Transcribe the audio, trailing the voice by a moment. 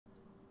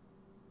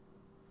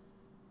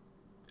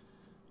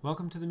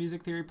Welcome to the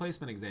Music Theory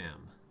Placement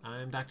Exam.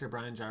 I'm Dr.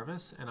 Brian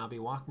Jarvis, and I'll be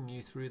walking you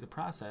through the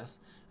process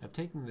of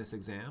taking this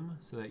exam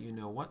so that you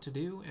know what to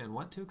do and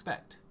what to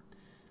expect.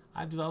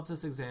 I've developed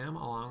this exam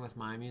along with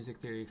my music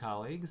theory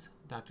colleagues,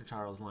 Dr.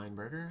 Charles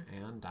Lineberger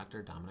and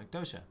Dr. Dominic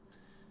Dosha.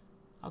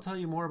 I'll tell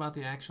you more about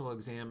the actual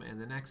exam in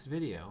the next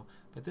video,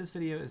 but this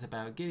video is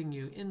about getting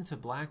you into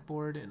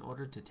Blackboard in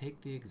order to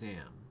take the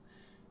exam.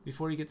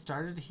 Before you get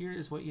started, here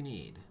is what you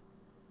need.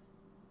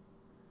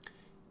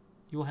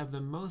 You will have the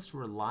most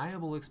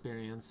reliable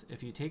experience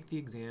if you take the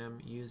exam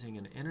using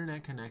an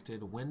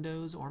internet-connected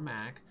Windows or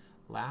Mac,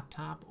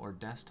 laptop, or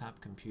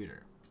desktop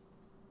computer.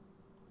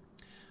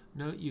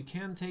 Note, you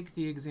can take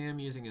the exam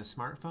using a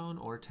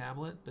smartphone or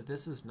tablet, but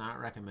this is not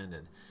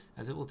recommended,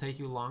 as it will take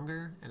you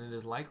longer and it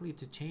is likely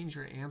to change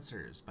your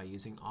answers by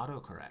using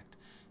autocorrect,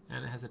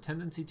 and it has a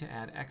tendency to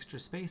add extra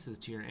spaces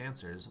to your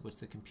answers, which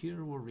the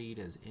computer will read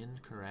as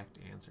incorrect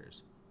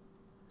answers.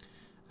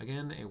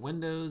 Again, a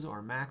Windows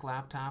or Mac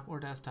laptop or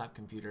desktop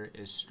computer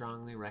is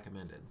strongly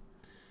recommended.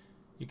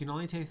 You can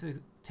only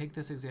take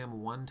this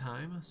exam one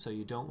time, so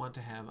you don't want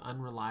to have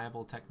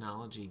unreliable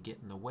technology get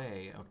in the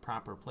way of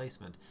proper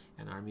placement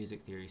in our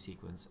music theory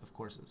sequence of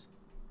courses.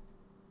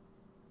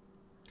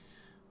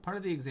 Part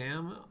of the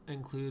exam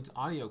includes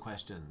audio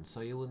questions, so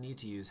you will need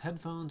to use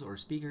headphones or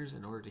speakers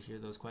in order to hear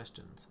those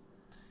questions.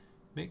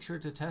 Make sure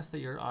to test that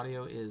your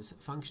audio is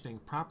functioning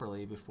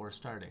properly before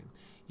starting.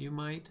 You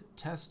might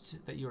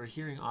test that you are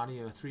hearing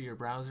audio through your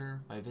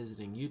browser by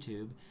visiting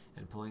YouTube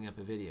and pulling up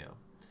a video.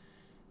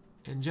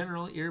 In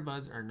general,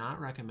 earbuds are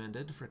not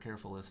recommended for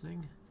careful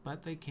listening,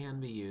 but they can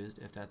be used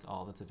if that's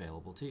all that's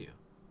available to you.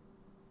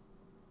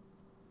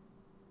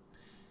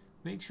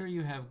 Make sure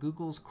you have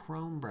Google's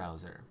Chrome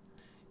browser.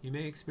 You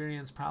may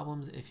experience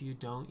problems if you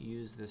don't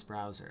use this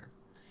browser.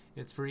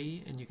 It's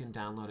free and you can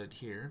download it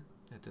here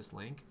at this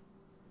link.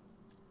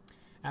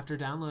 After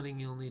downloading,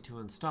 you'll need to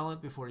install it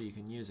before you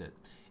can use it.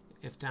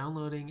 If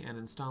downloading and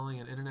installing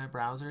an internet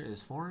browser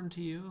is foreign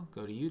to you,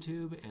 go to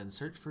YouTube and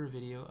search for a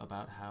video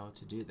about how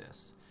to do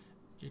this.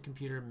 Your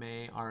computer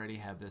may already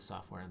have this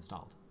software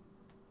installed.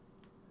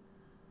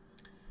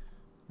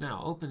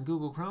 Now open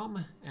Google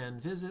Chrome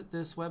and visit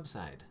this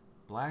website,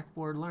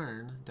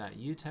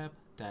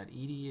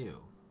 blackboardlearn.utep.edu.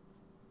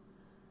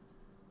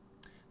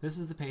 This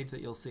is the page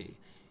that you'll see.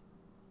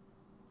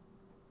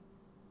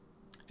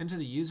 Enter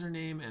the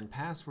username and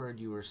password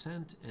you were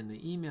sent in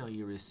the email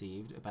you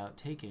received about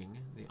taking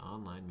the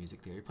online music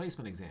theory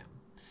placement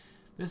exam.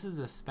 This is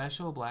a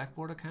special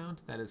Blackboard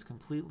account that is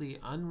completely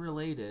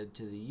unrelated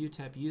to the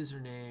UTEP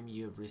username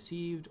you have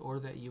received or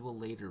that you will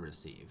later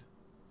receive.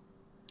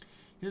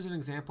 Here's an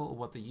example of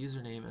what the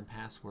username and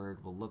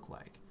password will look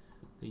like.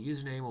 The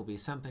username will be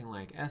something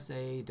like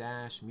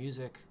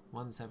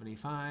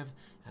SA-music175,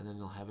 and then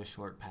you'll have a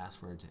short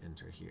password to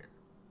enter here.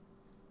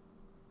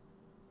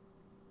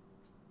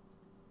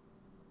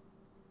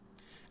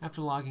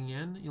 After logging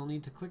in, you'll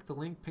need to click the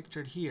link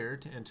pictured here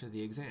to enter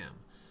the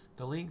exam.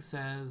 The link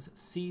says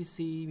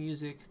CC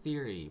Music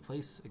Theory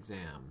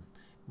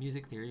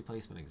Music Theory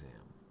Placement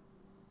Exam.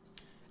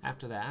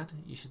 After that,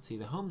 you should see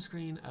the home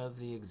screen of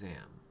the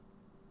exam.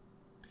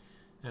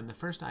 And the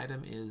first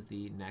item is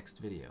the next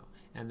video.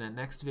 In that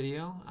next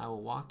video, I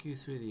will walk you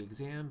through the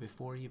exam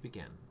before you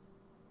begin.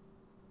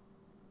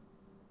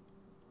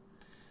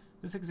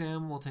 This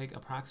exam will take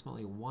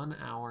approximately 1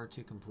 hour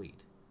to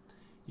complete.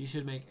 You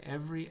should make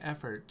every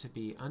effort to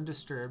be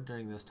undisturbed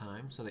during this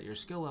time so that your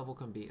skill level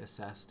can be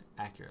assessed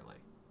accurately.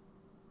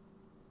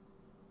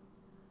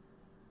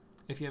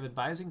 If you have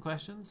advising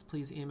questions,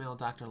 please email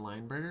Dr.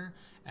 Lineberger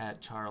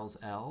at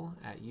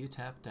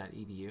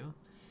charlesl@utep.edu.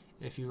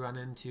 If you run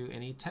into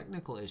any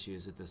technical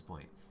issues at this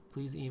point,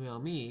 please email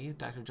me,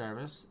 Dr.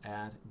 Jarvis,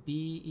 at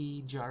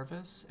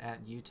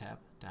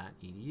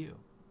bejarvis@utep.edu.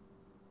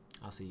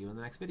 I'll see you in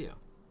the next video.